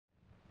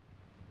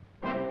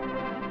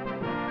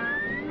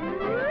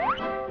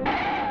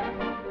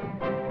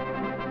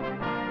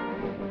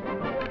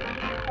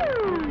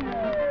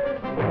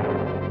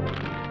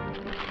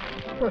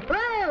Whoa,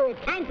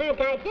 it's time for a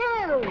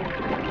cartoon.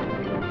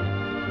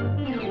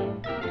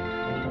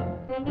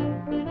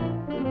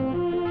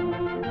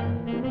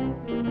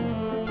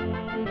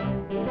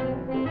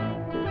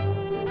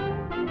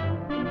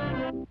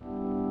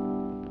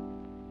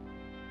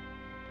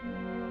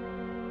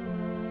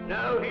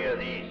 Now hear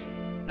this.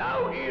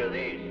 Now hear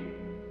this.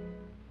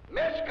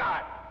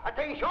 Mascot,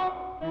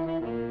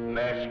 attention.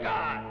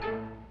 Mascot,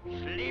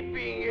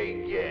 sleeping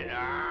again,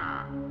 huh?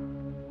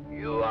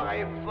 You are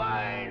a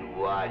fine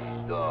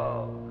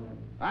watchdog.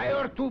 I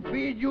ought to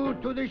feed you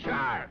to the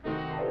sharks.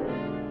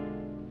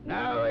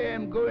 Now I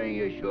am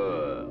going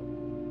ashore.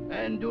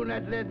 And do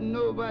not let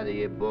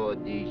nobody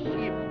aboard this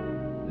ship.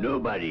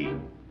 Nobody.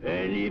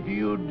 And if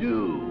you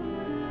do,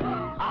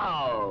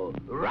 oh,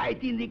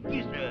 right in the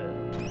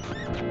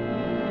kisser.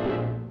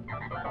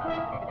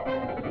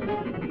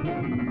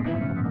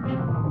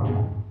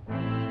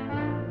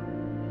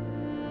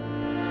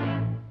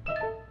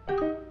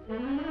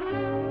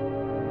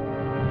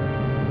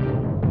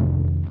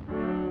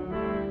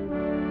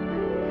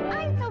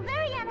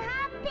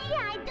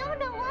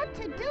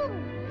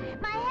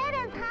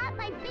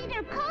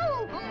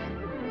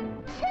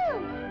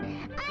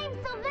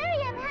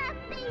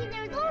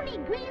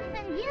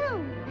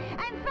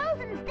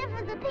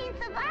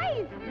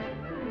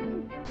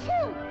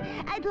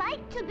 I'd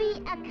like to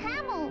be a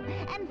camel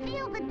and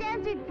feel the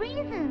desert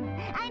breezes.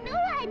 I knew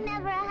I'd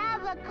never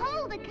have a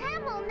cold. A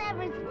camel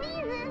never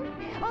sneezes.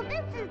 Oh,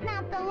 this is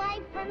not the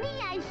life for me.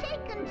 I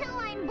shake until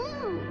I'm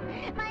blue.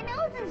 My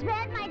nose is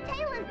red, my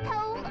tail is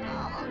told.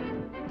 Oh,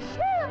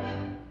 phew.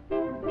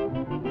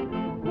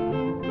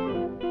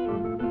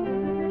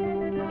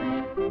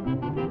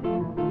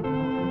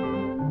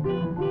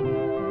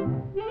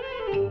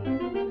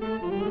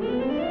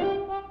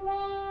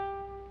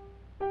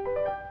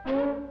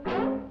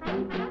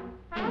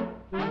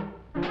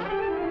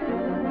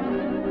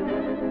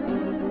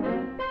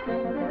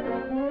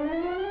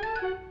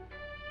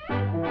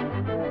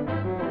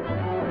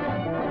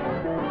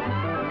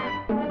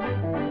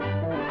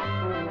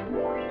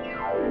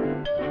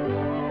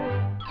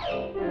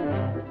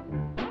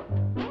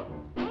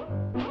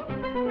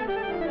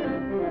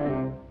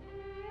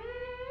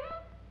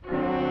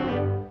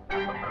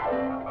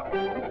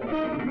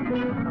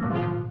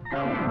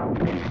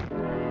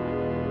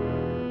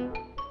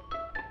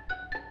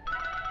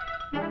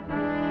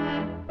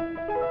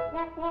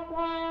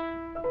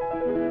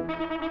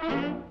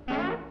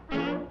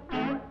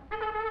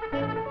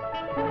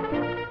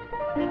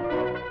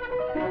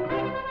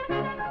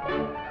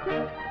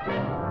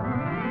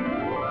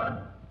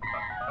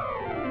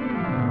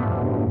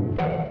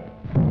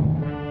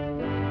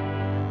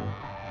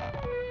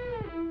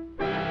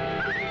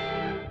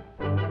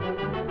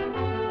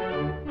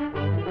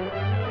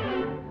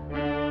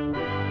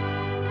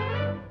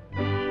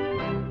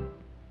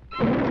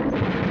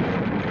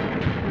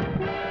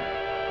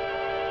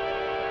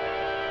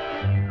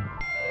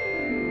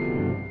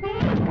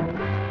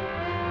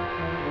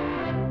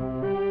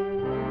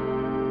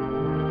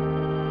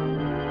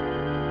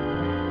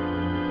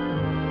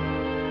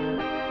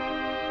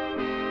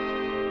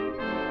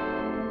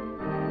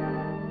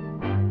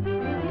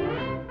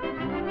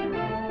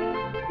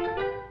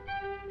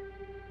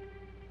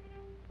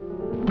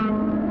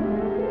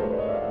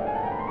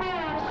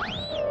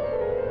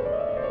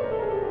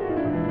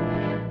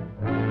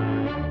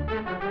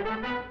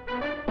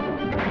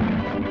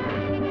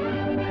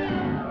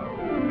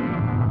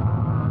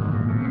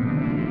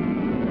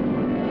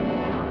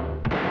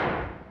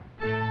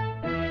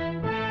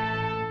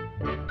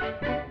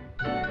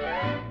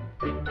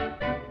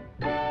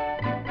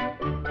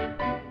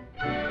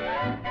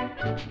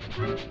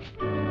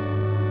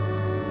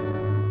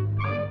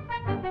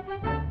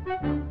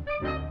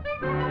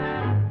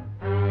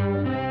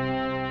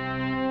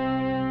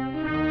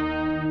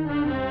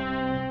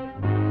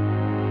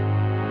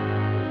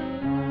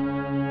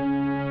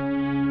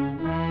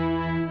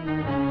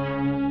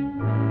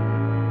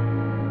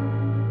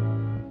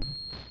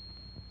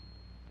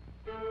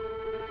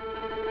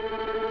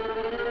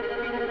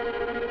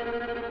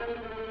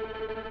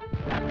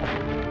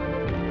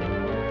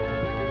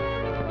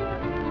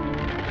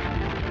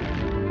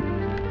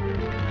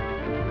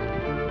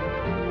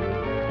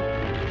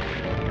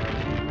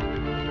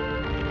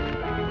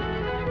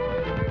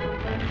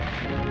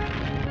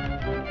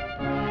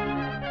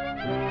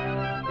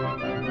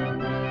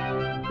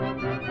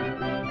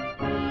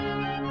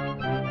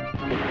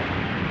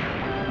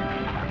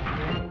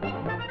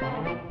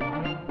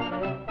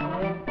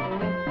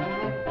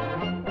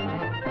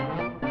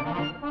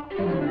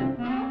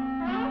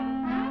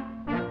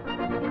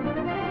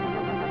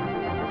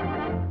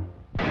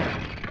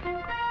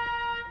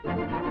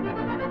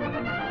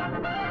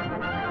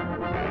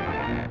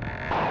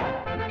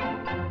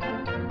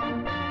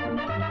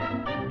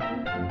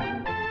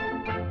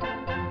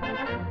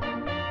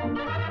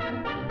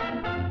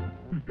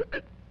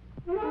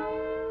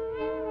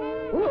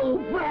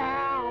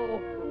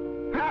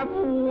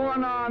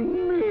 one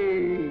on me.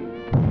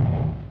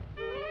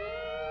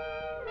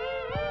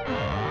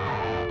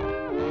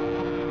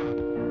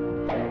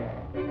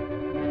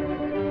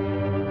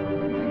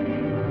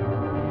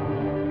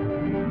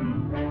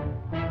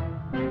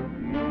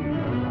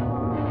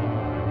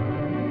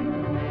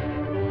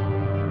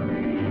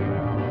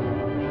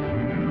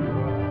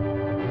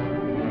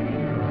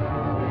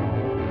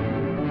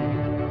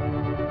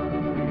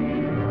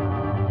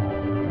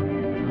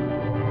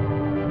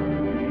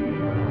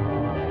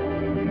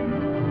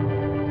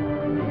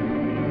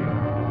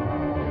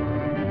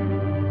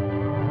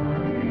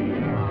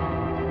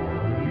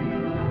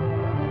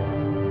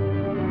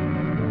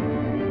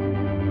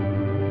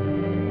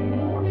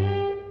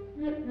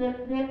 Anyone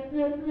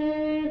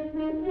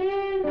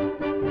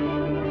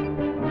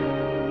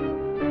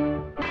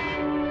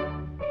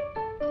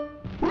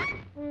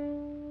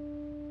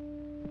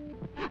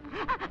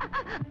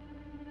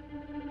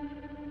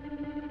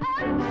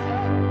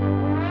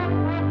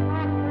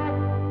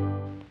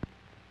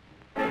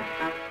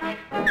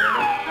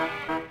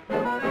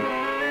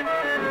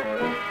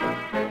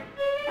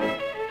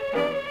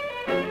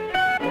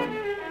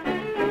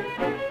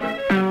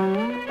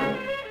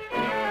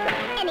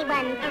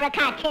for a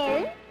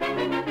cartoon?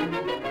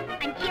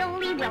 I'm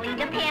Chilly Willy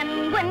the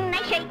penguin.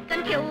 I shake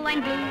until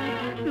I'm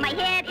blue. My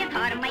head is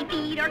hot and my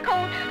feet are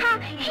cold.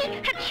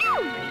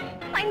 Ha-choo!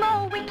 I'm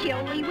always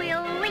Chilly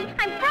Willy.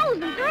 I'm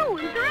frozen through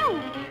and through.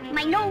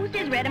 My nose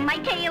is red and my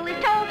tail is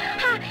tall.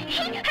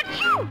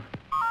 Ha-choo!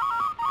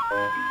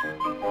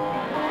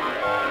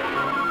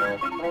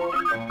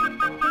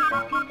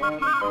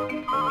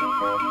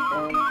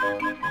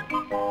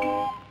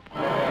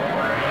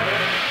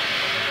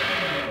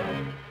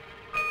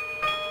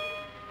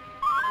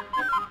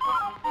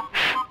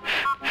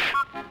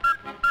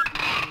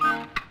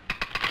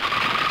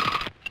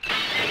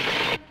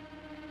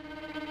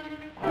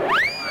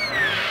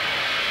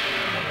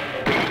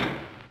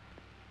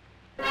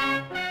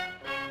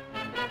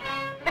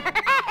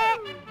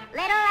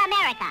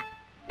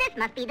 This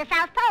must be the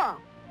South Pole.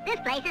 This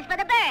place is for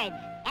the birds,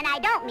 and I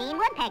don't mean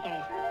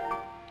woodpeckers.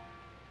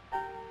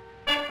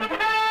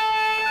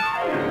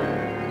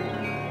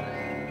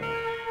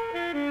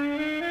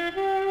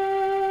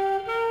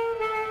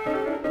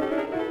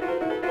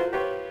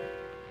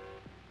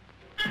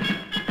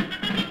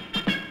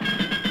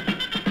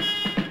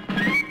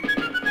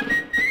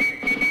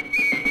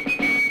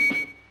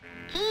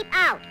 Keep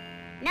out.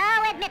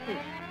 No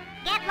admittance.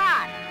 Get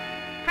lost.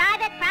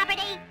 Private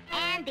property,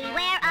 and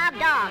beware of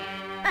dogs.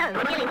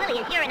 Oh, Chilly Willy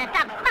is here in a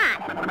tough spot.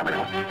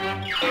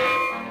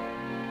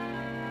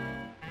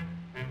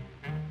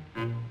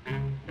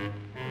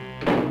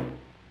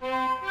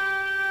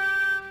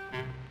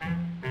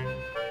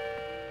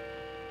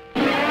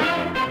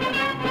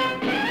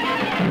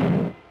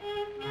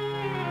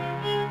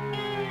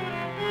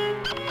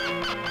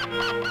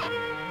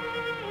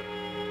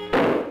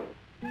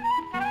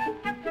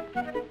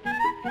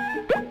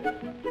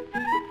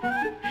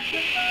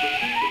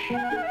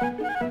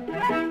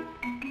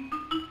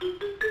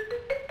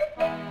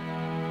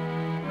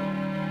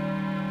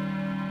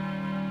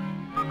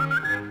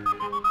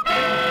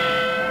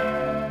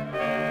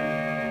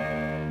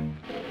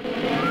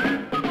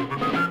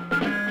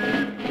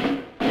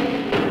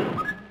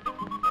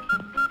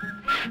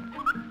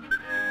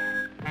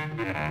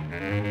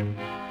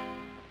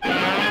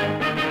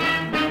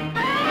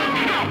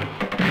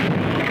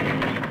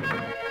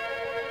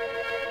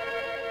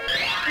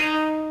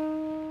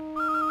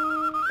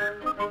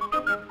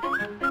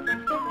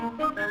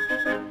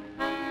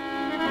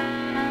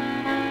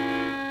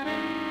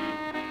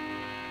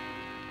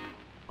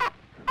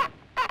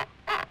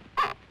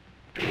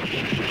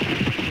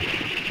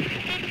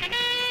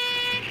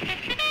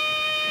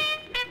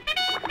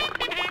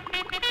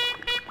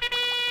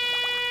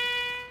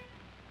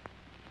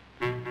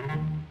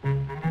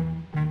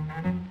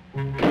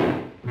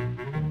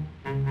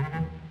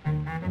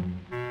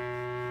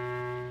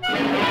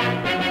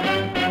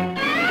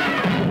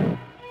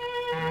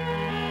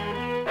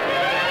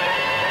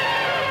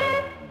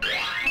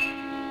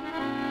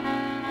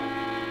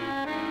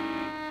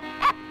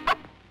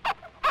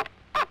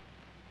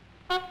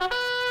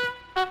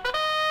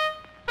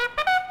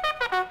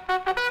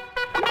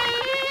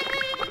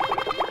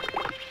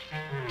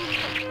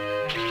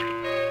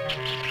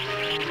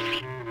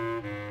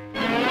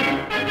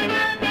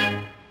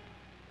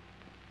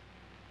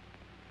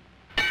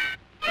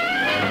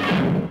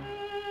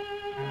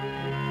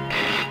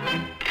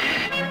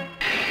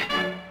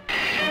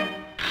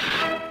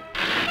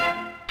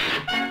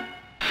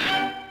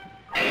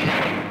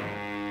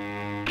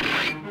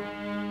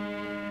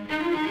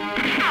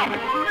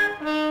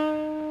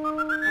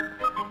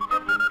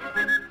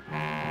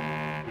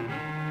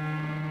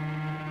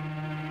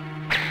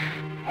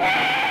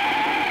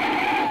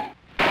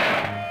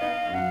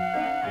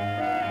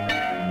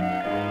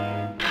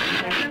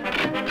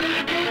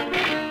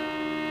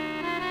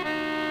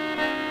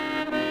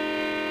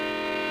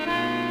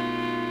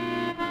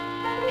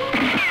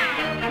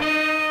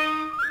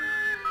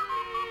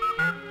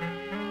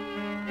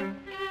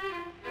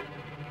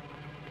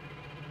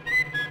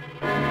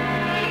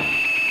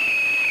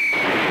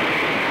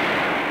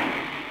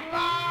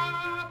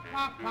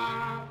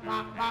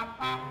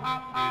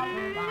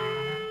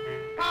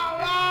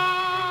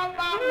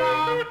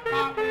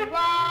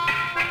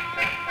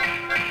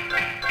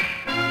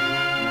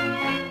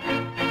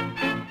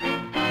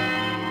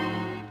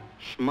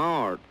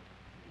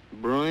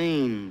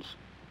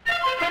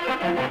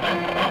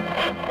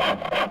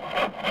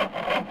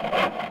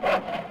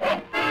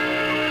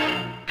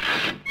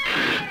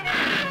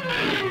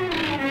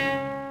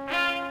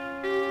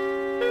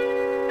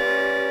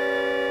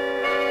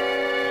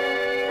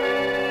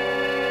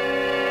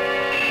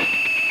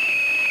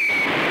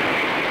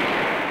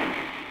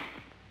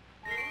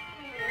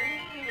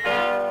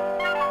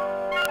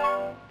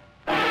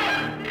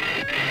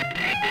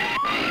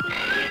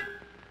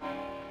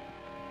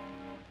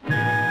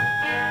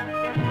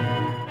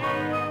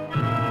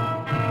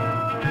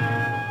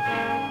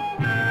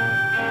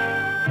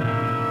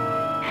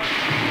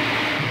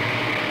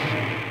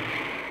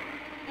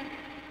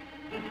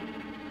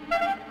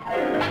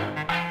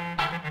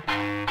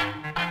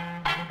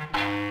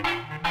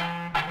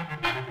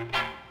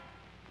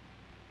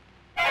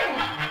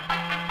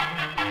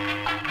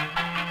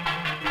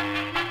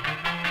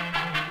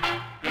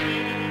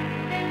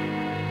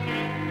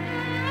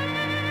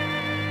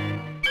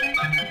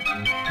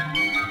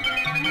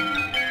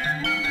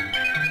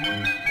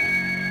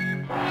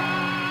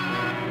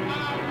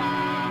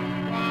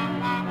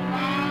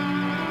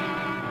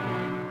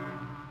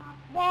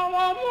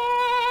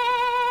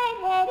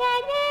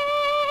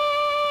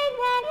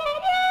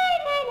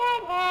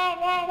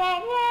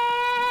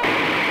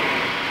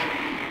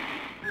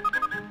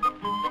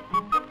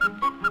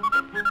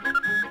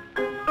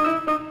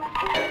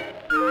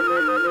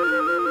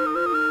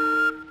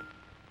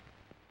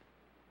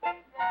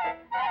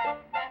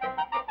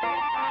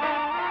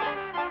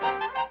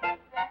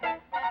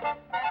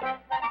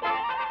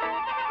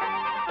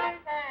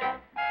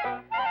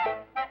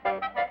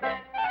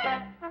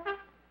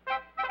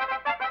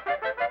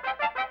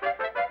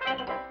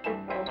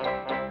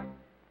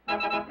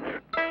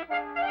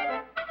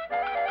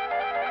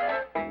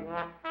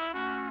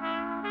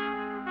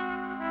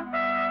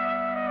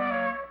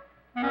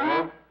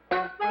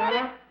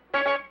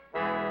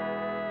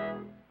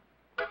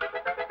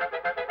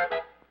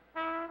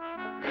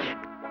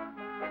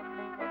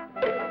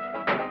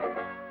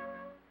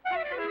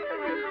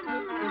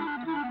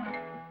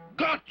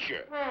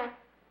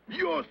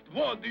 Just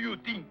what do you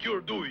think you're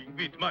doing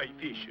with my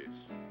fishes?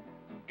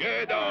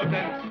 Get out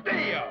and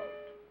stay out.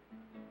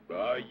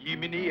 By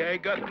Jiminy, I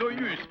got no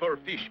use for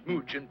fish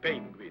mooch and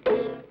penguins.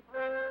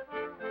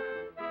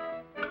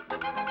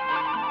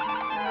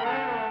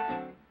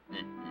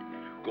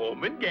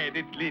 Come and get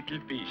it, little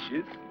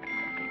fishes.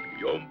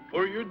 Jump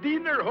for your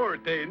dinner,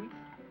 Hortense.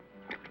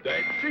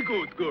 That's a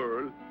good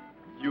girl.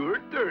 Your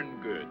turn,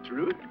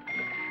 Gertrude.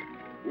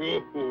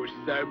 Oh,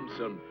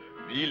 Samson,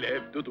 we'll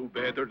have to do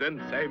better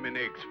than salmon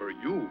eggs for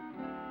you.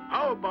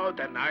 How about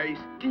a nice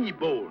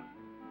T-bone?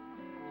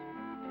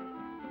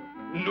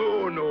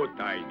 No, no,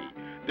 Tiny.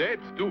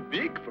 That's too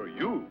big for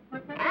you.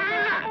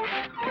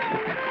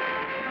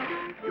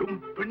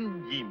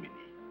 Jumpin' Jiminy.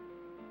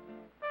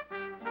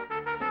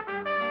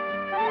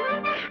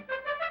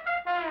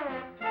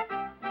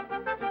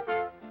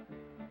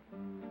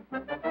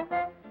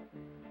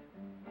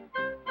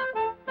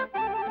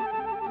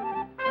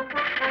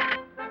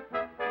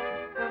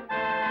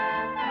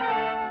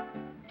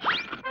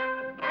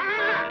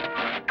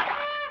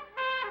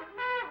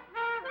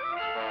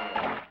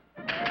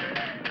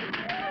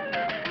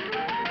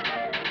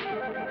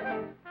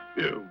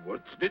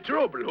 What's the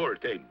trouble,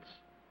 Hortense?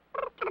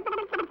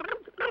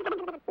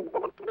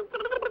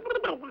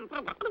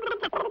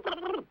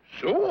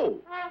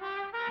 So?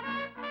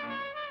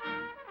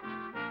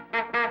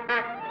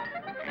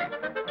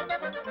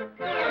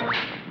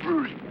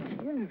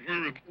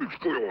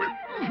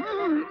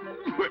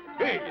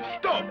 Hey,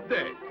 stop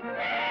that!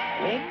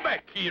 Come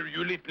back here,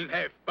 you little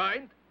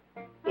half-pint.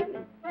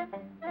 Oh.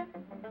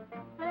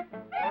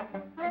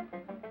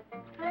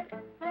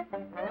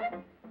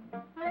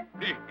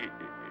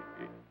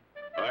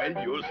 I'll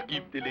just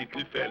give the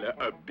little fella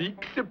a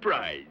big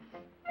surprise.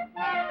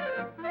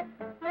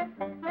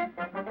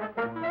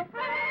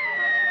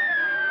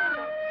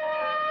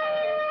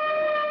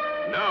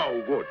 Now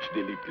watch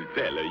the little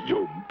fella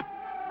jump.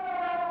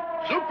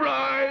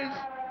 Surprise!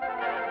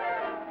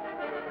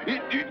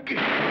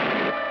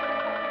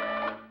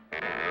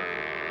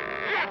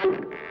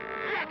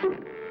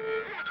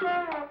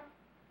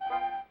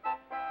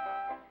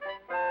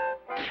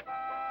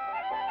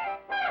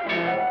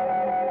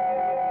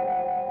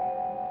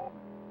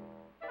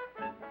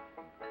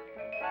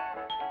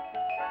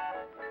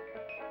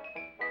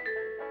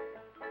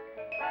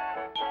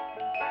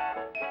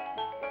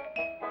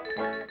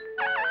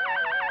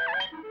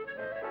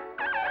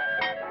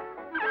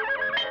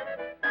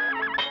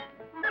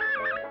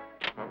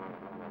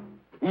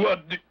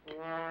 What the...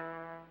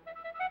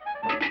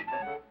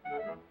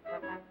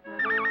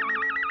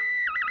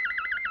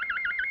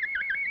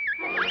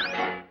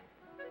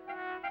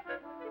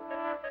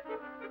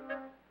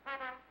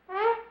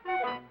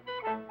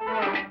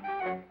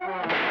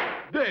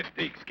 That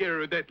takes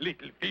care of that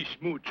little fish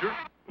moocher.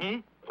 Hmm?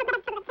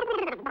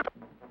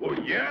 Oh,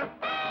 yeah?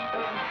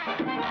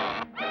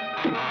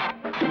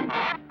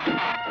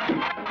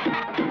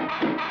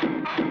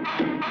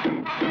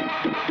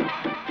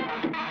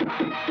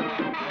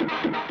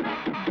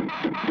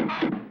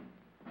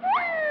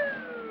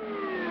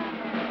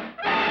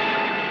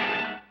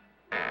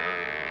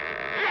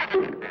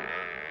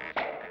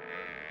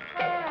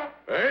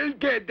 I'll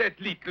get that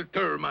little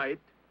termite.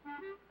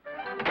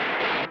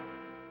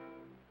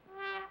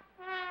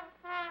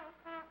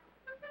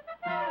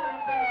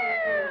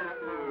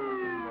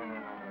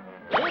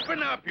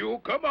 Open up, you.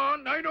 Come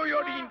on. I know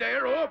you're in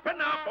there.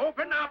 Open up.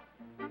 Open up.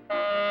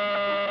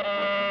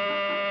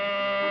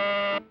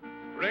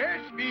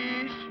 Fresh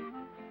fish.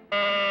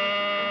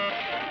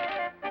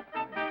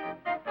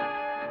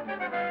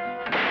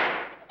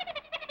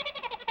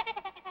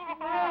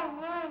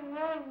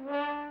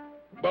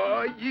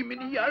 By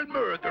Jiminy, I'll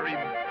murder him.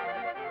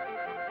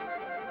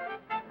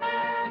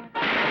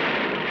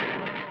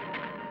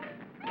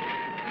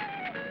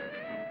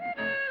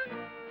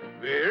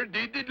 Where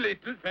did the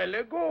little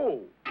fella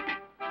go?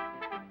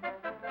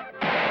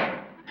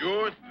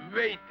 Just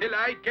wait till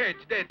I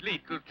catch that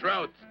little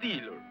trout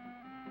stealer.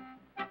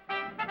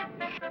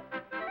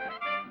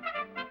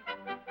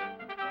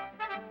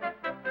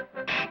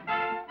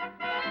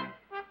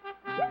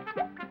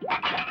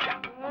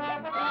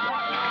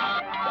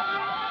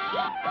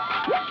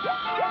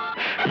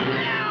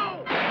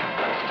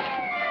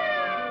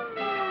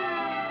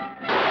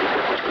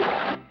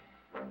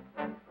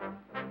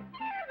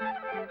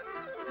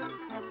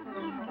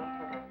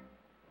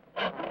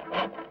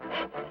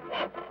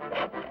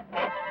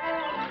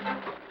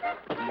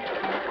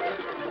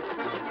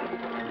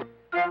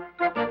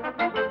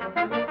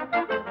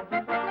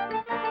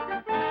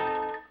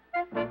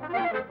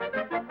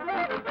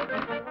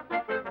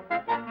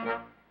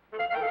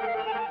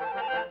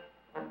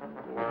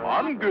 Come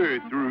on,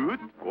 Gertrude.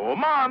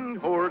 Come on,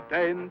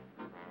 Hortense.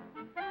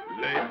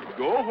 Let's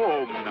go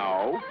home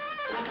now.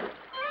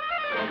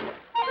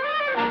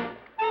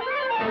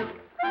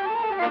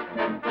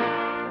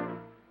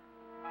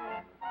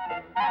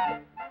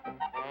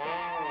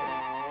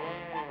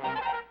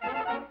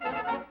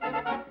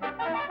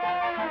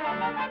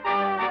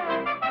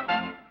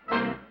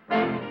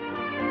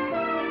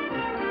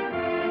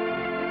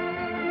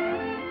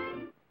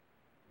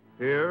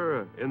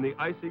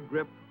 icy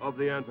grip of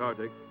the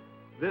Antarctic,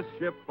 this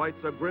ship fights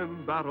a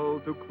grim battle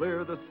to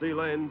clear the sea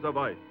lanes of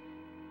ice.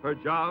 Her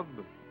job,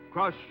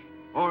 crush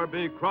or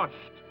be crushed.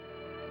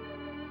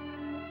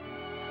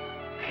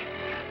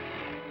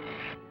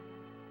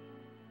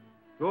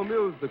 To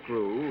amuse the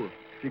crew,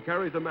 she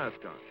carries a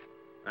mascot.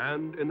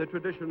 And in the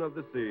tradition of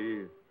the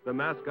sea, the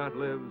mascot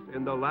lives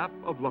in the lap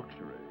of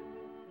luxury.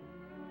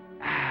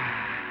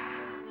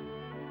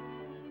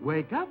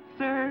 Wake up,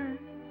 sir.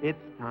 It's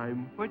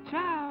time for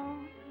chow.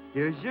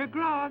 Here's your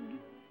grog.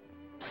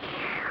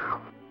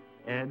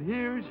 And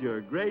here's your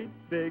great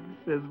big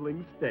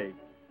sizzling steak.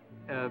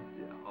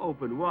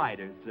 Open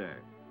wider, sir.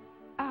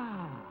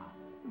 Ah,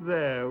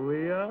 there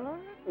we are.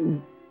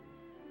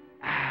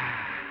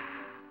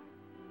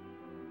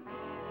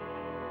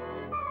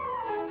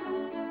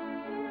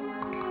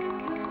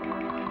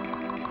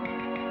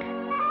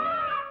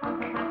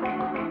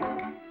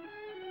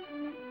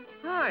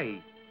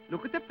 Hi,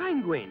 look at the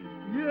penguin.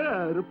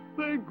 Yeah, the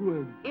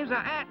penguin. Here's a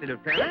hat, little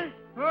fella.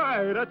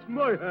 Hi, that's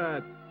my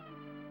hat.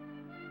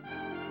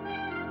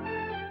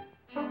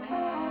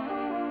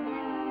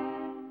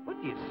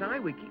 What do you say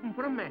we keep him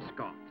for a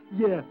mascot?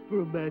 Yeah,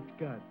 for a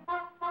mascot.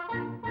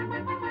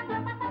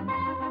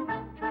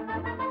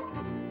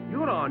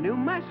 You're our new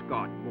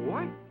mascot,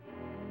 boy.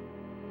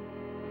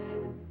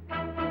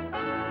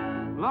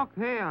 Look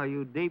here,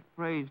 you deep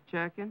freeze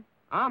chicken.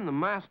 I'm the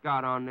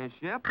mascot on this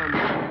ship, and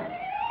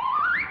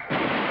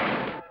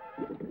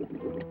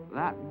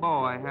that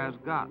boy has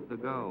got to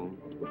go.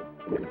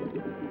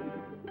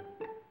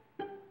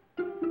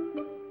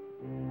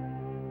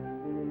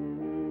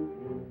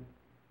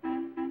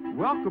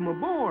 Welcome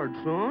aboard,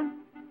 son.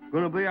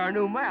 Gonna be our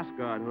new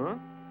mascot, huh?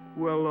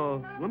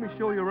 Well, let me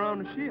show you around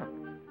the ship.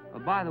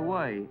 By the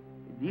way,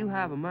 do you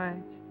have a match?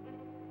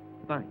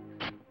 Thanks.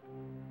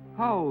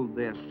 Hold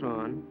this,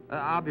 son.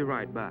 I'll be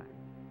right back.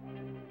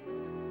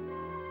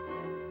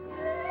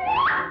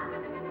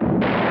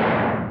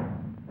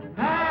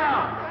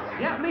 Help!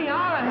 Get me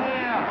out of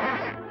here!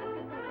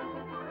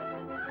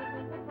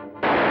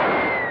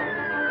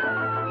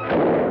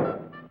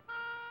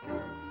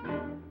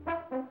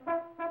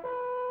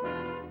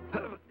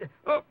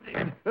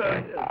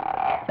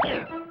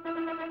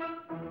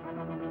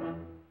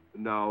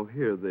 Now,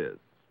 hear this.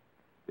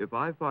 If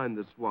I find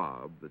the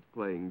swab that's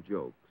playing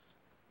jokes,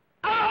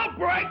 I'll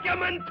break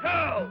him in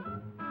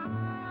two!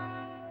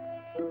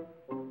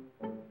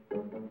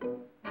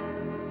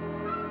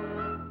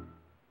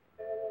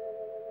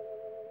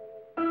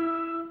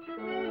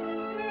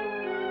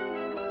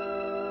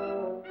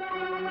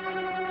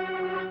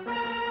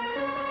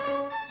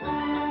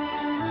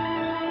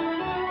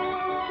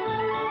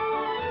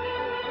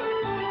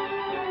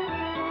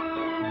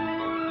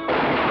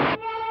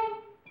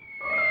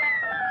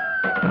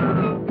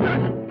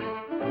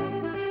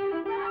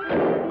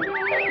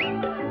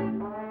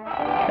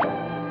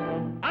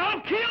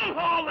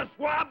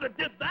 That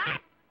did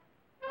that?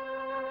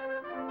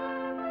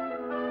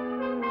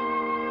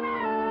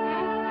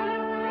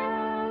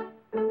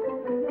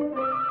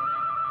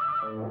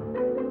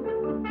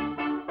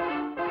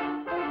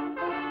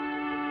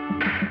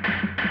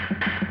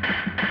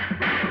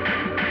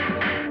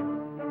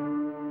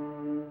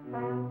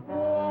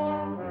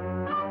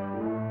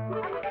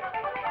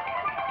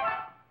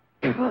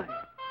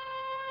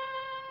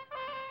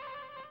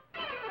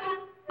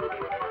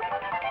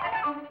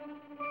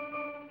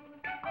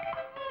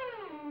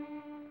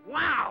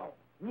 Wow!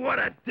 What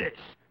a dish!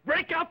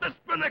 Break out the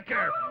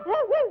spinnaker! Woo,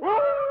 woo, woo!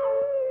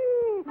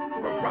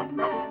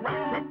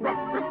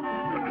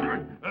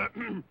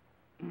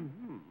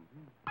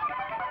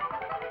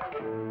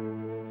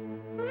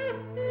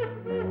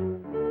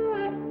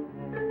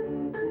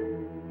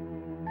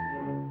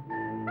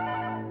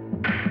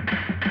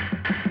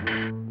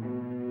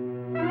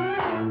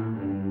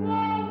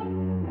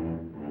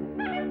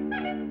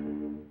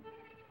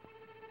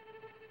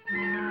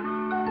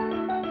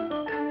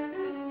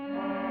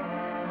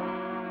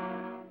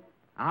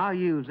 I'll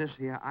use this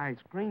here ice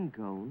cream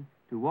cone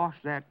to wash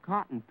that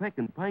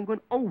cotton-picking penguin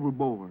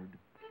overboard.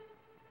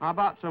 How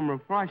about some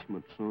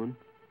refreshments, son?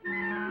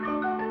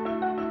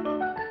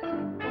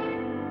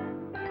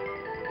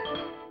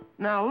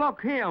 Now,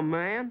 look here,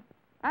 man.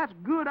 That's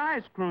good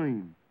ice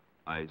cream.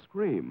 ice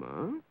cream,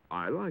 huh?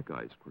 I like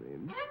ice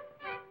cream.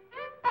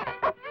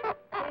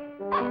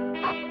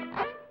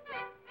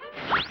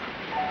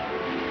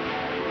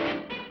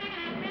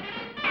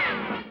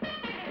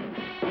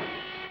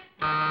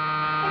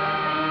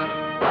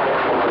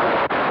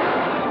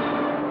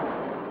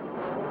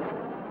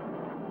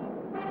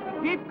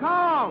 Keep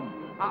calm.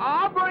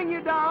 I'll bring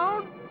you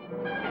down.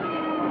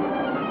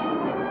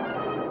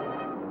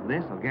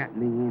 This'll get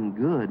me in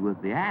good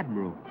with the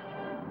Admiral.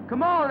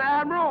 Come on,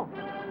 Admiral.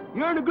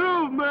 You're in the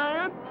groove,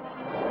 man.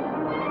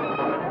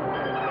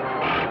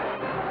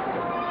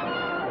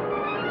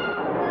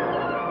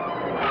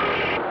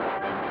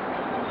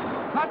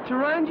 Cut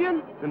your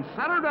engine and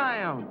set her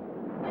down.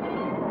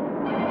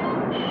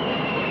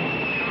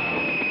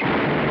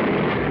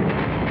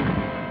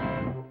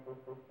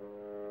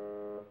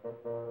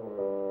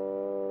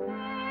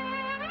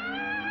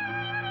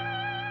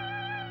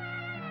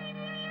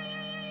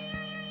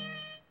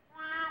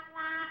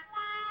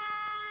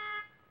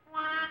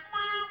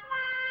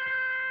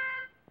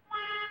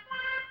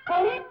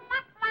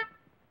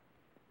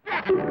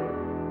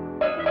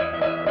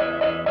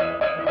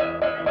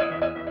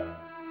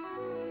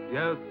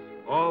 Yes,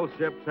 all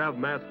ships have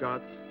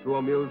mascots to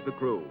amuse the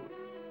crew.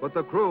 But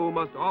the crew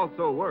must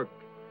also work.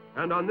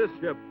 And on this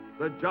ship,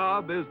 the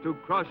job is to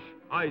crush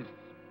ice.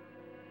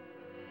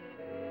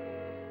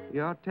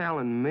 You're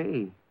telling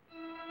me.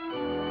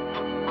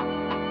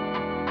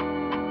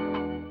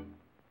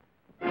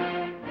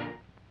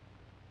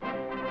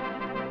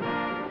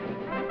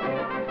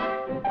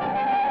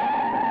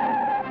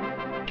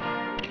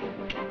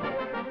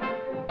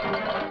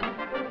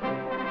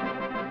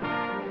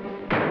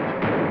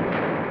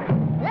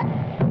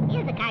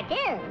 Here's a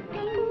cartoon.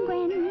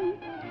 Penguin.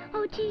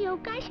 Oh, gee, oh,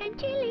 gosh, I'm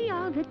chilly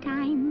all the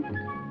time.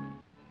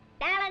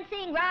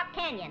 Balancing Rock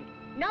Canyon.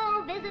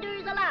 No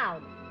visitors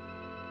allowed.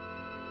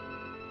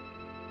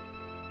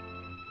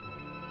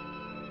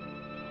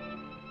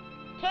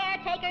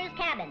 Caretaker's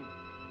cabin.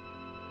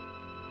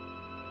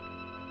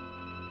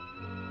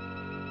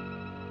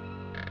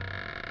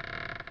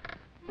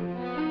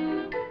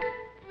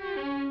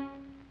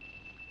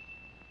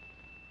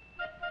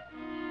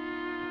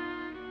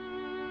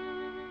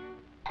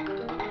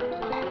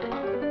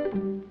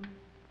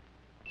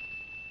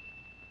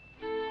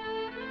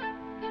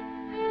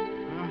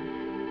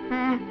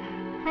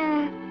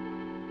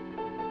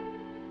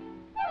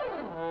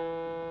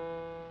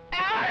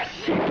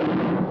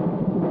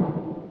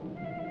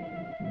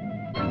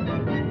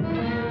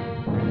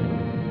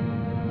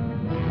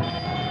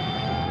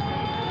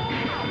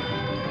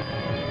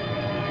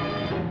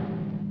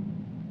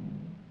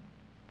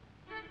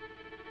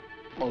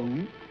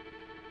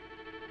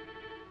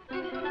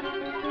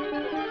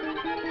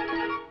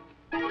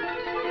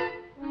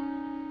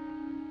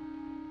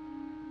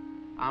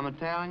 I'm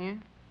a-telling you,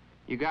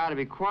 you gotta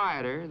be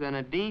quieter than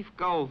a deef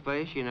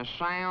goldfish in a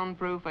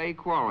soundproof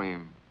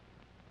aquarium.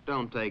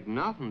 Don't take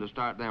nothing to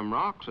start them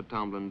rocks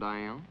a-tumbling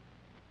down.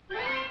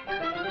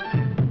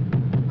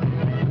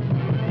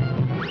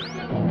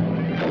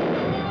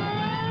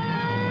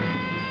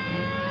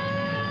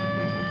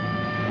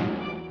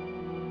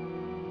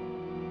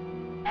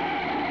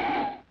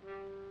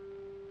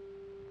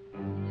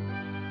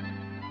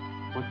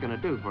 What can I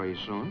do for you,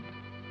 son?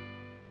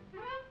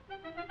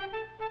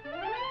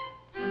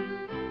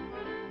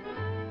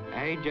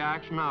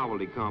 Ajax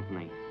Novelty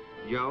Company.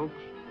 Jokes,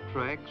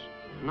 tricks,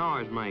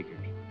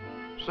 noisemakers.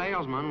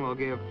 Salesmen will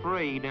give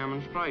free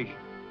demonstration.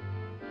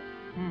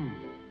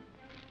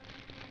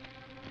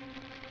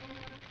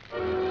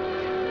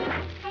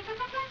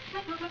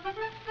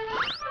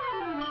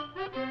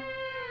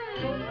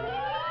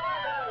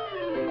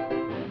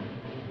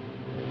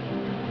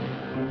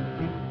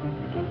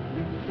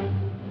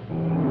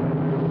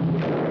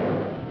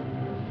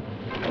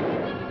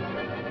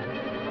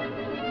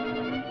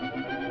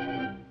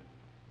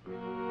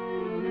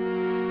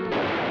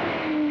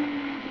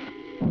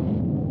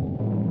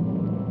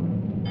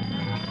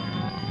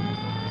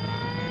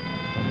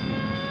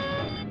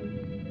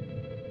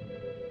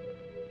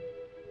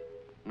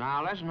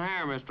 Now, listen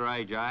here, Mr.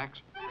 Ajax.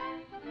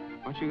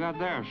 What you got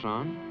there,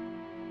 son?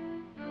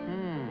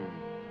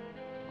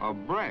 A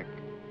brick.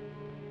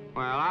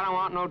 Well, I don't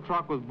want no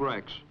truck with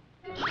bricks.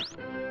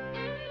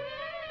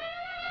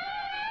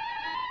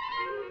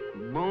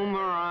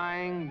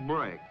 Boomerang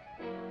brick.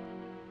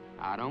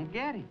 I don't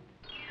get it.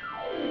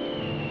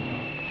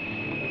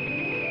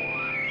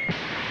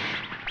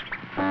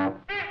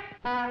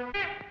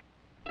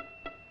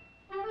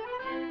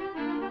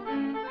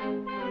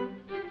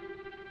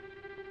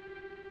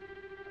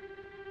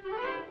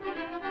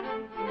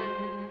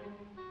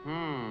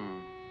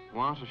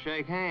 Wants to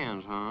shake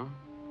hands, huh?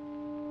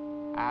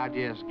 I'll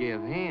just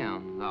give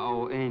him the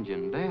old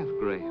engine death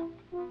grip.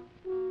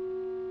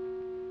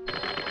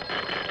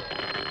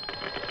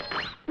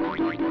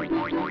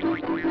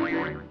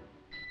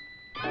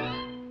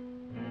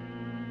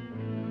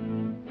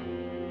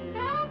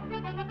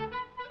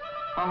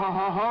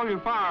 Hold your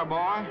fire,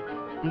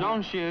 boy.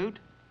 Don't shoot.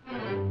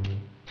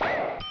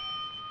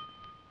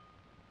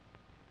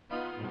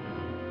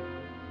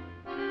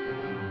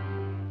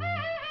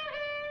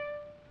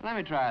 Let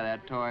me try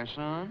that toy,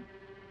 son.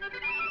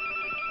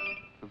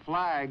 The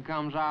flag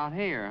comes out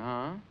here,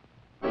 huh?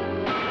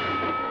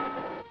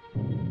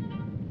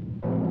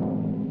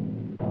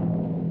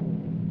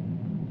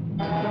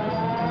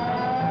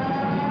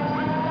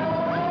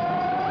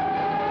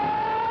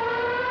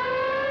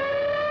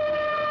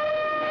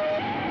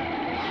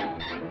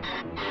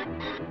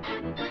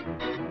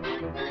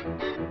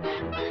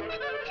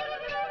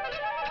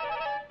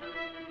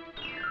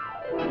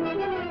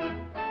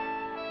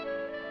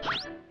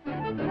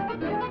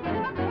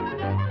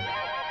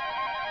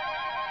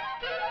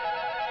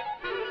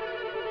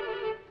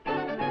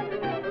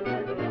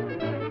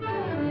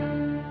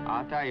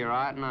 I'll tell you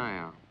right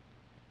now,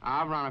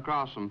 I've run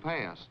across some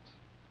pests,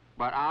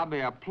 but I'll be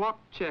a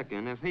plucked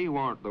chicken if he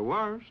weren't the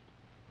worst.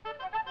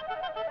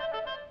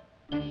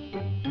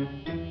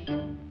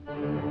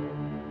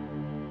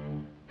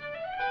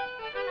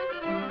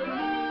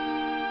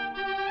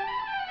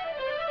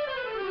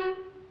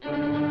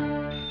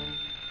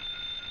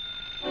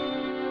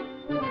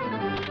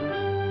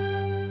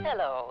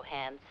 Hello,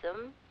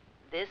 handsome.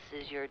 This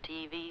is your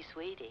TV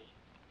sweetie.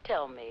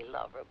 Tell me,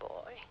 lover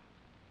boy,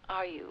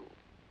 are you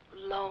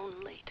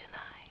lonely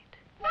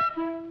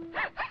tonight?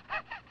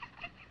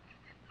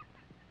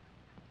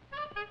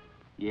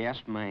 Yes,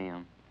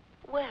 ma'am.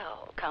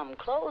 Well, come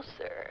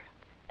closer,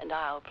 and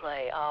I'll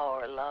play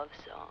our love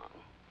song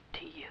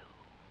to you.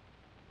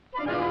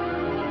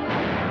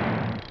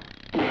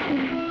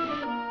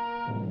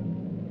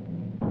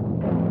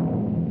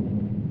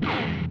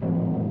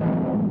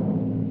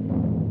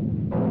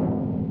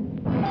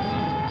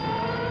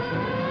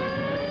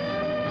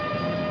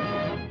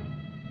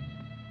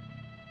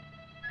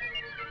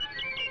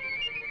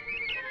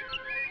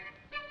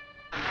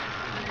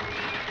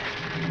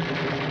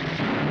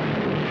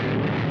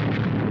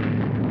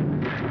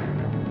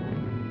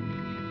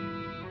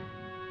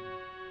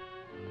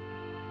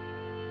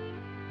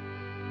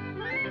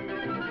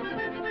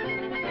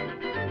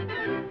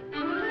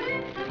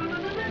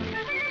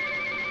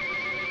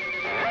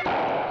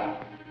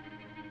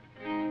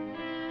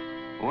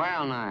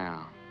 Well,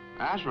 now,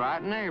 that's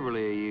right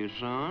neighborly of you,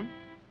 son.